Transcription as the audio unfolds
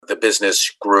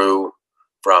business grew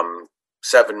from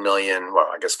 7 million, well,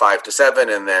 I guess 5 to 7.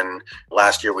 And then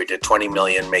last year we did 20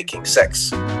 million, making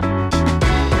 6.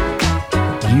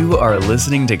 You are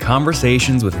listening to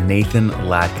Conversations with Nathan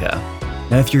Latka.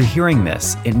 Now, if you're hearing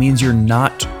this, it means you're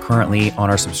not currently on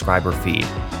our subscriber feed.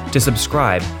 To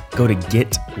subscribe, go to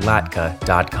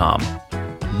getlatka.com.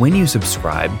 When you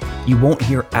subscribe, you won't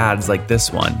hear ads like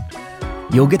this one.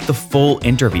 You'll get the full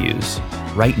interviews.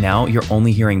 Right now, you're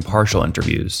only hearing partial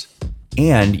interviews.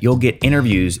 And you'll get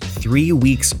interviews 3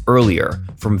 weeks earlier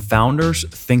from founders,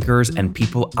 thinkers, and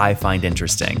people I find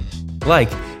interesting.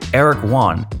 Like Eric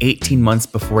Yuan, 18 months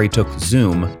before he took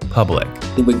Zoom public.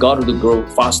 We got to grow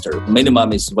faster.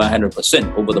 Minimum is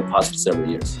 100% over the past several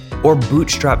years. Or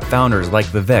bootstrap founders like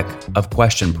Vivek of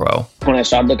Question Pro. When I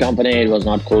started the company, it was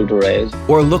not cool to raise.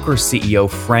 Or Looker CEO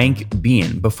Frank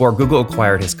Bean before Google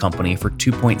acquired his company for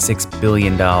 $2.6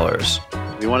 billion.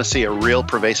 We want to see a real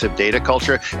pervasive data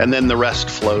culture, and then the rest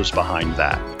flows behind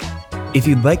that. If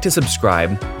you'd like to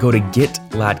subscribe, go to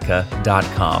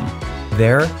getlatka.com.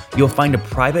 There, you'll find a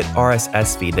private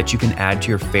RSS feed that you can add to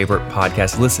your favorite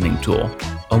podcast listening tool,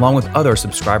 along with other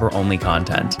subscriber-only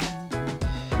content.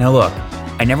 Now look,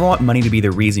 I never want money to be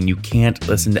the reason you can't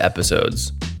listen to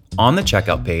episodes. On the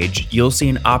checkout page, you'll see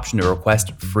an option to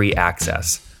request free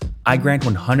access. I grant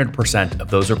 100% of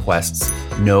those requests,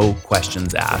 no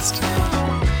questions asked.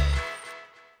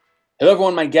 Hello,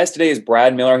 everyone. My guest today is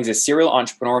Brad Miller. He's a serial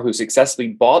entrepreneur who successfully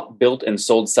bought, built, and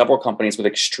sold several companies with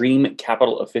extreme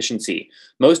capital efficiency.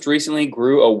 Most recently,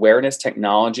 grew Awareness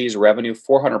Technologies revenue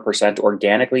 400%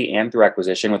 organically and through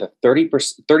acquisition with a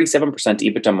 37%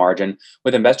 EBITDA margin,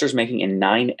 with investors making a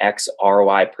 9x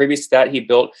ROI. Previous to that, he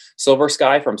built Silver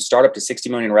Sky from startup to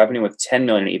 60 million revenue with 10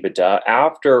 million EBITDA.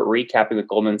 After recapping with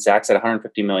Goldman Sachs at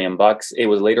 150 million bucks, it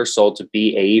was later sold to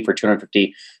BAE for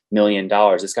 $250 million.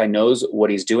 This guy knows what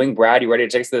he's doing. Brad, you ready to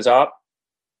take us to the top?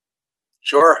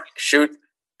 Sure. Shoot.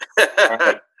 All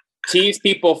right. Tease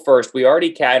people first. We already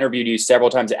interviewed you several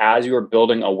times as you were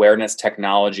building Awareness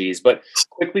Technologies, but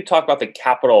quickly talk about the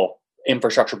capital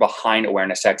infrastructure behind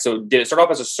Awareness Tech. So did it start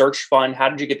off as a search fund? How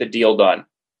did you get the deal done?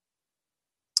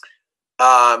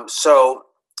 After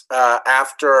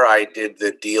I did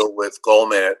the deal with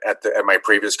Goldman at my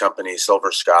previous company,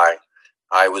 Silver Sky,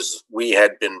 we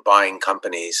had been buying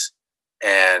companies,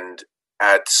 and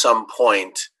at some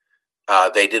point,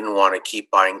 they didn't want to keep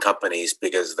buying companies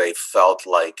because they felt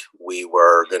like we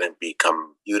were going to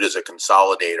become viewed as a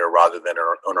consolidator rather than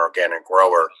an organic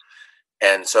grower.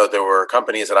 And so there were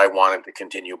companies that I wanted to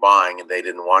continue buying, and they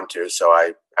didn't want to. So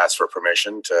I asked for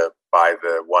permission to buy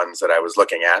the ones that I was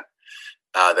looking at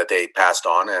that they passed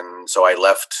on. And so I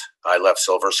left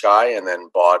Silver Sky and then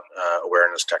bought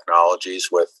Awareness Technologies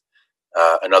with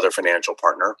another financial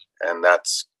partner, and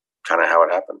that's kind of how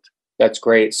it happened. That's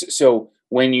great. So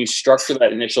when you structured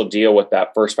that initial deal with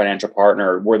that first financial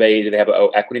partner, did they have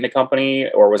equity in the company,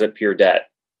 or was it pure debt?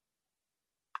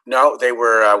 No, we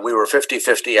were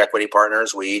 50-50 equity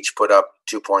partners. We each put up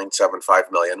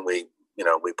 2.75 million. We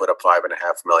put up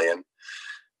 5.5 million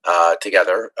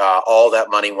together. All that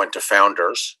money went to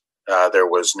founders. It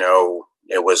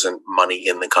wasn't money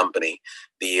in the company.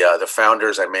 The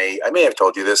founders, I may have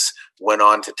told you this, went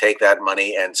on to take that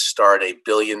money and start a $1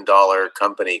 billion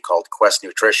company called Quest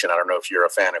Nutrition. I don't know if you're a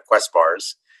fan of Quest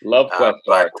bars. Love Quest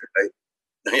bars.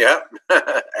 Yeah,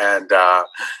 and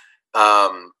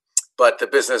but the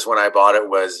business when I bought it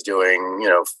was doing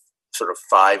sort of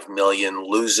 5 million,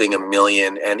 losing $1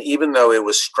 million, and even though it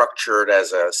was structured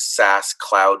as a SaaS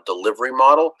cloud delivery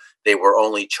model, they were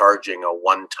only charging a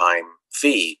one-time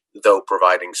fee, though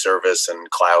providing service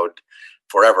and cloud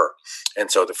forever.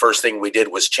 And so the first thing we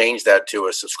did was change that to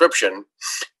a subscription.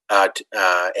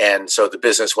 And so the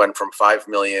business went from 5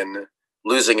 million,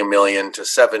 losing $1 million, to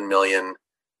 7 million,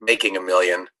 making $1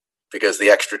 million, because the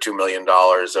extra $2 million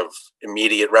of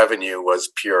immediate revenue was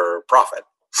pure profit.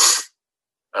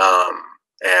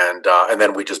 And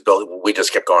then we just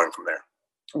kept going from there.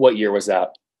 What year was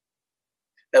that?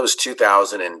 That was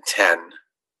 2010.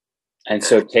 And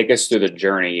so take us through the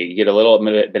journey. You get a little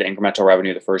bit of incremental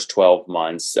revenue the first 12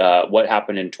 months. What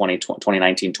happened in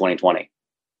 2019, 2020?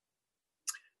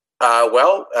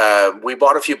 We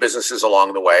bought a few businesses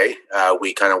along the way.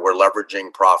 We kind of were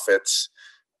leveraging profits,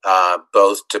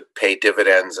 both to pay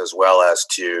dividends as well as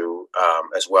to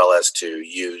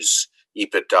use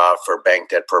EBITDA for bank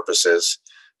debt purposes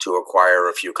to acquire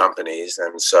a few companies.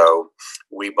 And so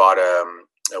we bought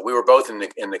we were both in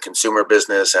the consumer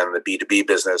business and the B2B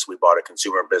business. We bought a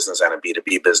consumer business and a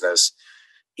B2B business,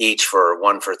 each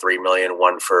one for 3 million,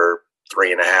 one for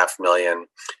 3.5 million.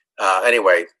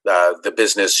 Anyway, the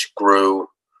business grew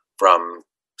from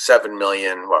 7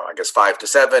 million. Well, I guess 5 to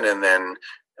 7, and then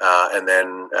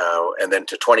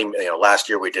to 20. Last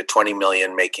year we did 20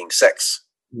 million, making 6.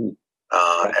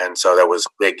 And so that was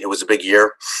big. It was a big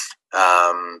year.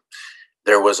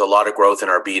 There was a lot of growth in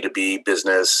our B2B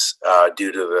business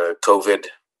due to the COVID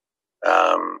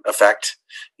effect.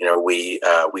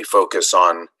 We focus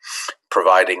on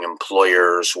providing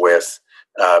employers with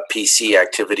PC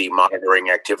activity, monitoring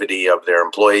activity of their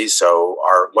employees. So,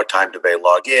 what time do they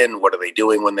log in? What are they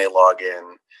doing when they log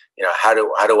in? How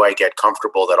do I get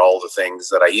comfortable that all the things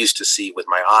that I used to see with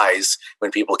my eyes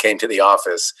when people came to the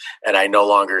office and I no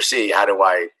longer see? How do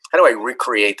I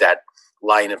recreate that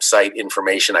line of sight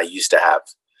information I used to have?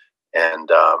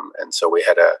 And so we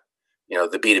had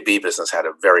the B2B business had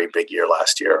a very big year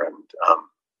last year,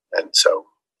 and so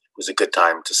it was a good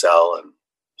time to sell, and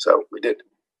so we did.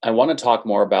 I want to talk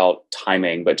more about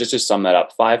timing, but just to sum that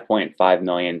up, 5.5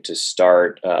 million to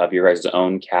start of your guys'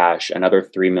 own cash, another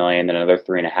 3 million, then another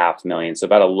 3.5 million. So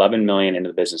about 11 million into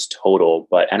the business total,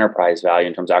 but enterprise value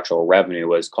in terms of actual revenue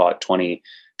was, call it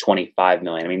 25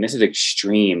 million. I mean, this is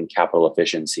extreme capital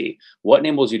efficiency. What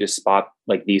enables you to spot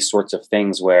like these sorts of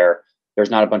things where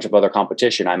there's not a bunch of other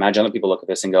competition? I imagine other people look at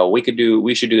this and go, we should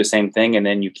do the same thing, and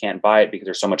then you can't buy it because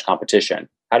there's so much competition.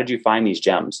 How did you find these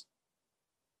gems?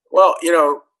 Well,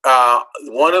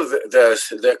 one of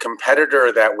the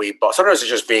competitor that we bought, sometimes it's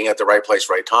just being at the right place,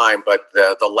 right time, but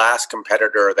the last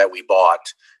competitor that we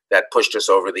bought that pushed us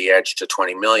over the edge to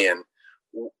 20 million,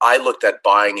 I looked at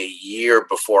buying a year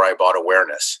before I bought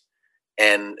Awareness.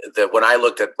 And when I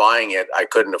looked at buying it, I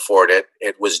couldn't afford it.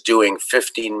 It was doing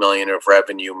 15 million of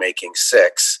revenue, making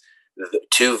 6. The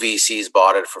 2 VCs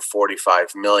bought it for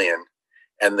 45 million,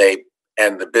 and the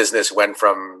business went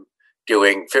from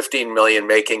doing 15 million,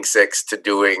 making 6, to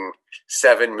doing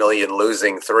 7 million,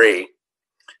 losing 3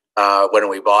 when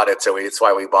we bought it. So it's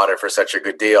why we bought it for such a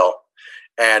good deal.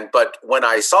 But when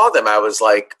I saw them, I was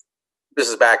like, this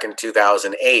is back in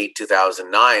 2008,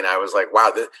 2009. I was like,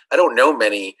 wow, I don't know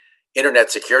many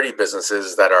internet security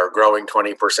businesses that are growing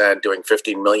 20%, doing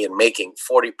 15 million, making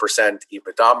 40%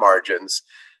 EBITDA margins.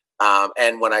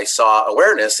 And when I saw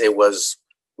Awareness, it was,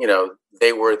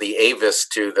 they were the Avis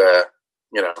to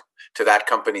to that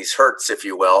company's Hertz, if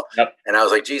you will. Yep. And I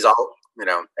was like, geez,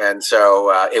 and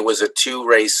so it was a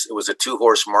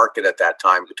 2-horse market at that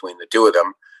time between the two of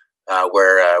them,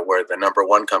 where the number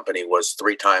one company was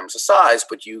 3 times the size,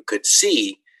 but you could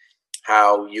see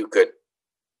how you could,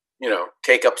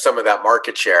 take up some of that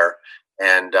market share.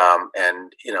 And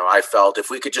I felt if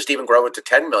we could just even grow it to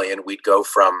 10 million, we'd go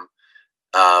from,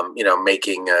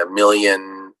 making $1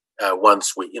 million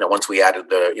once we added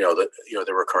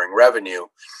the recurring revenue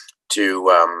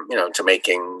to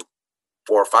making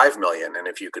 4 or 5 million. And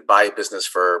if you could buy a business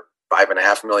for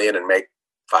 5.5 million and make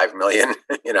 5 million,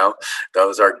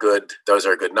 those are good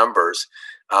numbers.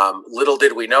 Little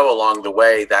did we know along the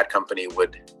way that company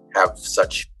would have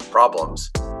such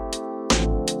problems.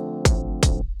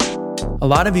 A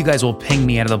lot of you guys will ping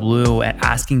me out of the blue and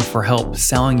asking for help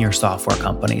selling your software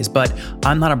companies, but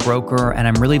I'm not a broker and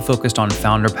I'm really focused on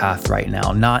Founder Path right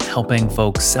now, not helping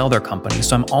folks sell their companies.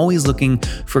 So I'm always looking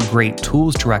for great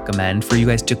tools to recommend for you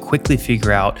guys to quickly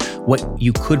figure out what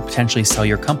you could potentially sell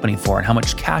your company for and how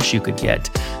much cash you could get.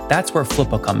 That's where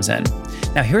Flippa comes in.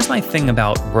 Now, here's my thing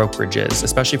about brokerages,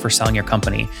 especially for selling your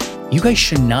company. You guys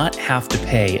should not have to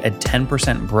pay a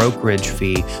 10% brokerage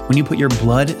fee when you put your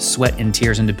blood, sweat, and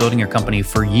tears into building your company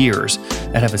for years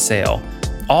ahead of a sale.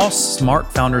 All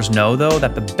smart founders know, though,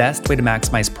 that the best way to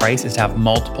maximize price is to have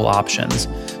multiple options.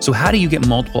 So how do you get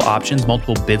multiple options,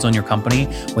 multiple bids on your company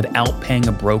without paying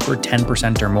a broker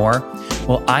 10% or more?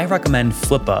 Well, I recommend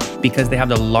Flippa because they have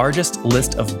the largest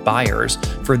list of buyers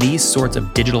for these sorts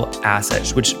of digital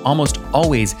assets, which almost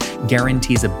always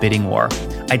guarantees a bidding war.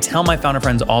 I tell my founder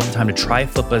friends all the time to try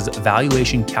Flippa's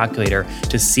valuation calculator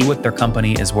to see what their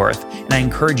company is worth, and I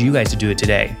encourage you guys to do it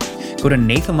today. Go to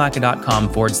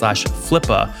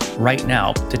nathanlatka.com/Flippa right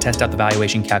now to test out the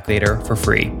valuation calculator for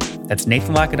free. That's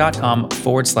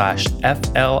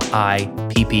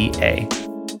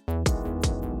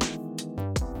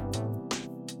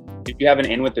nathanlatka.com/FLIPPA. Did you have an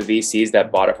in with the VCs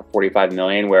that bought it for 45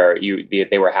 million where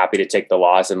they were happy to take the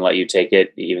loss and let you take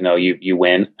it even though you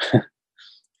win?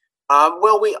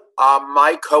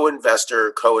 My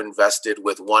co-investor co-invested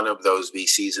with one of those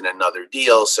VCs in another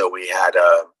deal, so we had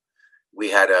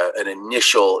an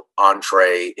initial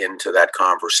entree into that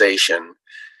conversation.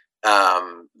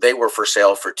 They were for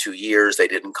sale for 2 years. They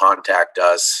didn't contact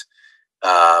us.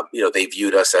 They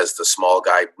viewed us as the small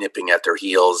guy nipping at their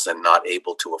heels and not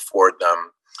able to afford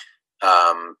them.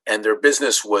 And their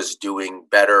business was doing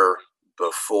better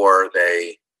before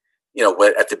they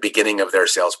at the beginning of their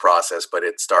sales process, but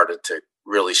it started to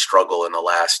really struggle in the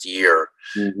last year.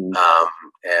 Mm-hmm.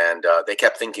 And they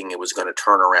kept thinking it was going to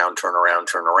turn around,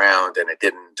 and it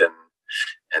didn't.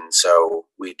 And so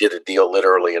we did a deal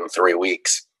literally in 3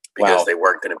 weeks because Wow. they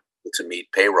weren't going to be able to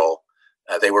meet payroll.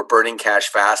 They were burning cash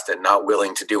fast and not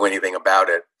willing to do anything about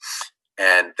it.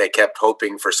 And they kept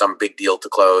hoping for some big deal to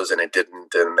close, and it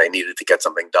didn't. And they needed to get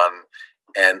something done.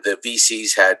 And the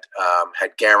VCs had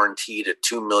guaranteed a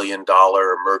 $2 million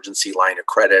emergency line of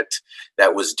credit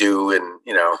that was due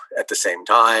at the same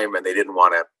time, and they didn't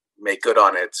want to make good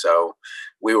on it. So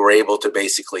we were able to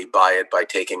basically buy it by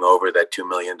taking over that $2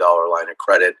 million line of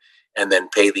credit and then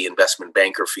pay the investment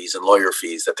banker fees and lawyer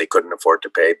fees that they couldn't afford to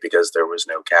pay because there was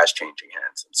no cash changing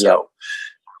hands.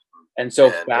 And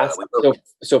so,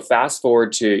 so fast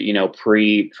forward to,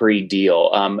 pre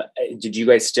deal. Did you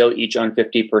guys still each own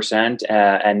 50%?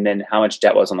 And then how much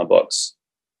debt was on the books?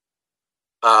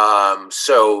 No,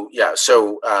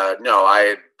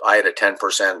 I had a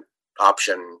 10%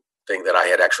 option thing that I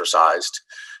had exercised.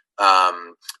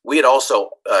 We had also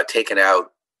taken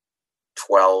out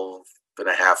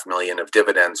 12.5 million of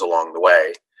dividends along the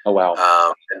way. Oh, wow.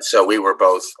 And so we were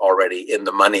both already in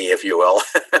the money, if you will,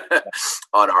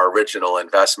 on our original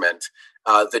investment.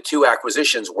 The two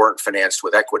acquisitions weren't financed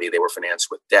with equity. They were financed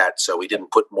with debt. So we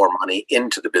didn't put more money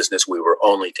into the business. We were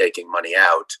only taking money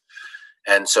out.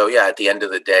 And so, at the end of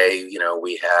the day,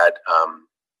 we had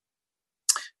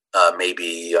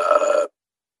maybe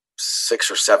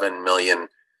 6 or 7 million.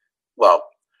 Well,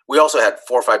 we also had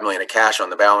 4 or 5 million of cash on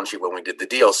the balance sheet when we did the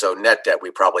deal. So net debt, we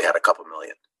probably had a couple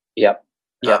million. Yep.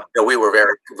 Yeah. We were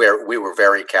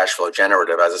very cash flow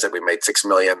generative. As I said, we made 6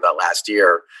 million the last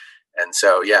year. And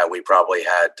so, we probably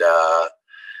had,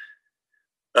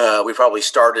 we probably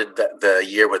started the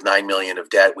year with 9 million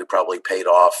of debt. We probably paid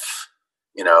off,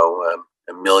 $1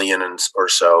 million or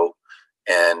so.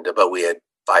 But we had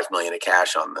 5 million of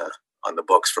cash on the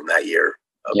books from that year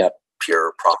of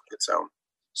pure profit.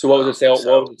 So what was the sale?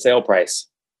 What was the sale price?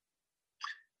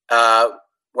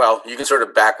 Well, you can sort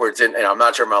of backwards in, and I'm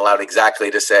not sure I'm allowed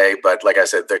exactly to say, but like I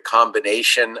said, the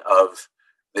combination of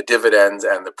the dividends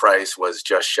and the price was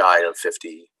just shy of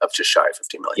 50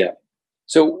 million. Yeah.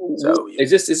 So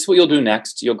is this what you'll do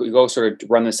next? You'll go sort of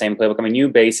run the same playbook. I mean,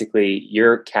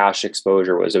 your cash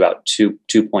exposure was about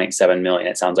 2.7 million.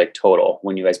 It sounds like total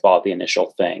when you guys bought the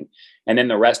initial thing, and then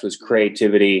the rest was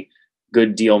creativity,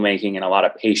 good deal making, and a lot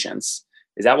of patience.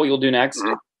 Is that what you'll do next?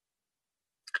 Mm-hmm.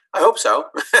 I hope so.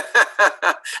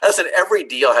 Listen, every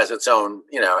deal has its own,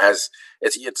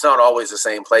 it's not always the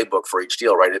same playbook for each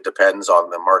deal, right? It depends on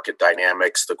the market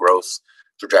dynamics, the growth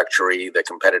trajectory, the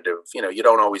competitive, you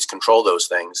don't always control those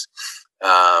things.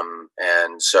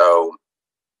 And so,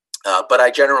 but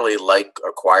I generally like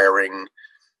acquiring,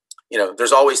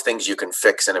 there's always things you can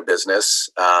fix in a business.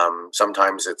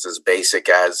 Sometimes it's as basic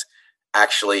as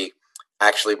actually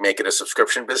make it a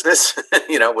subscription business,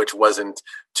 which wasn't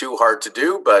too hard to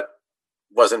do, but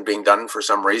wasn't being done for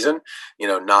some reason.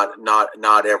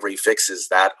 Not every fix is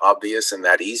that obvious and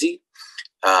that easy.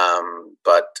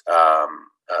 But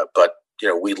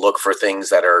we look for things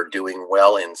that are doing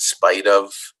well in spite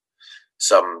of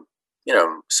some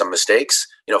mistakes.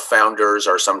 Founders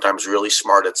are sometimes really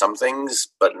smart at some things,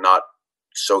 but not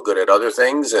so good at other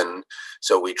things. And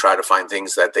so we try to find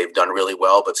things that they've done really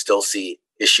well, but still see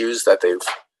issues that they've,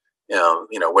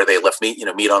 where they left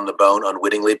meat on the bone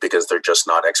unwittingly because they're just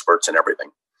not experts in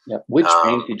everything. Yeah. Which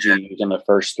bank did you use on the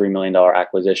first $3 million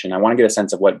acquisition? I want to get a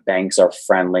sense of what banks are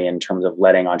friendly in terms of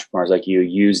letting entrepreneurs like you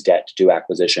use debt to do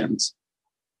acquisitions.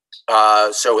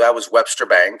 So that was Webster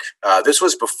Bank. This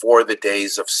was before the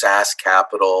days of SAS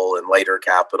Capital and Later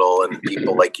Capital and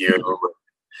people like you.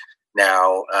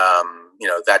 Now,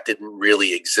 that didn't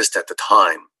really exist at the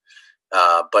time.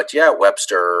 But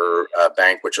Webster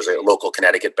Bank, which was a local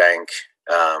Connecticut bank,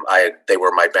 they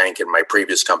were my bank in my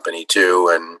previous company too,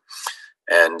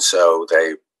 and so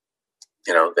they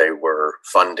were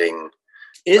funding.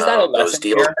 Is that a lesson? Those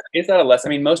deals. Is that a lesson?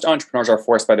 I mean, most entrepreneurs are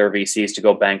forced by their VCs to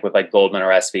go bank with like Goldman or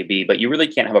SVB, but you really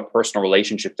can't have a personal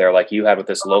relationship there like you had with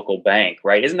this local bank,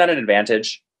 right? Isn't that an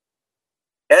advantage?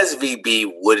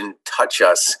 SVB wouldn't touch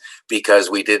us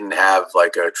because we didn't have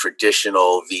like a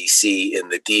traditional VC in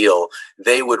the deal.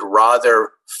 They would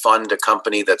rather fund a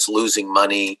company that's losing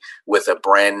money with a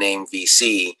brand name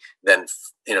VC than,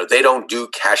 they don't do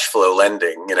cash flow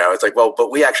lending. It's like, well, but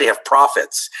we actually have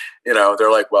profits.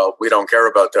 They're like, well, we don't care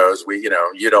about those. We, you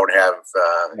don't have,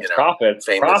 profits.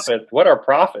 Famous. Profits. What are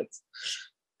profits?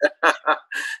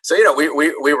 So,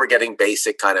 we were getting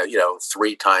basic kind of,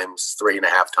 3.5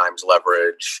 times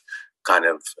leverage, kind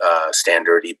of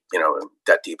standard,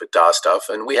 debt to EBITDA stuff.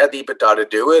 And we had the EBITDA to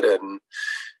do it. And,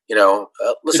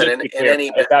 listen, in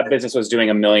any... If that business was doing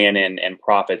 $1 million in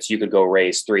profits, you could go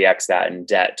raise 3x that in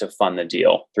debt to fund the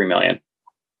deal, $3 million.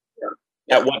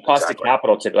 Yeah. At what cost of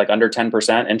capital? Like under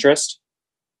 10% interest?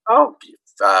 Oh,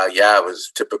 it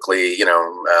was typically,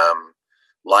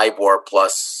 LIBOR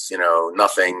plus,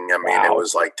 nothing. I mean, It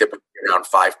was like typically around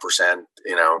 5%,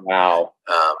 Wow.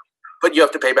 But you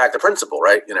have to pay back the principal,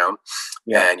 right?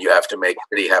 And you have to make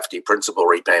pretty hefty principal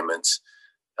repayments.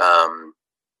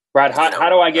 Brad, how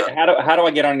do I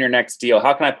get on your next deal?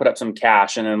 How can I put up some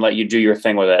cash and then let you do your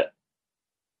thing with it?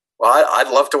 Well, I'd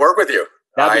love to work with you.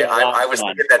 I was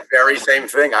thinking that very same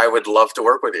thing. I would love to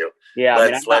work with you. Yeah,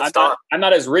 let's talk. I'm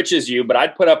not as rich as you, but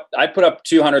I'd put up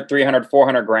 200, 300,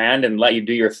 400 grand and let you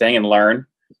do your thing and learn.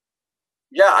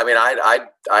 Yeah, I mean,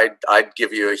 I'd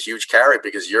give you a huge carry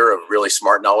because you're a really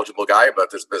smart, knowledgeable guy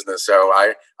about this business. So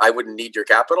I wouldn't need your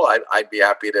capital. I'd be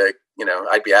happy to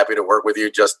work with you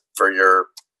just for your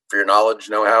knowledge,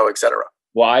 know-how, etc.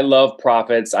 Well, I love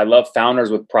profits. I love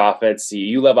founders with profits.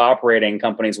 You love operating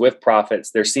companies with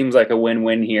profits. There seems like a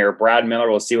win-win here. Brad Miller,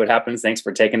 we'll see what happens. Thanks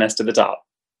for taking us to the top.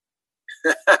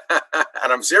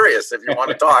 And I'm serious. If you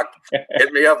want to talk,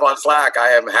 hit me up on Slack. I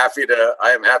am happy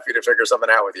to figure something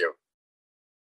out with you.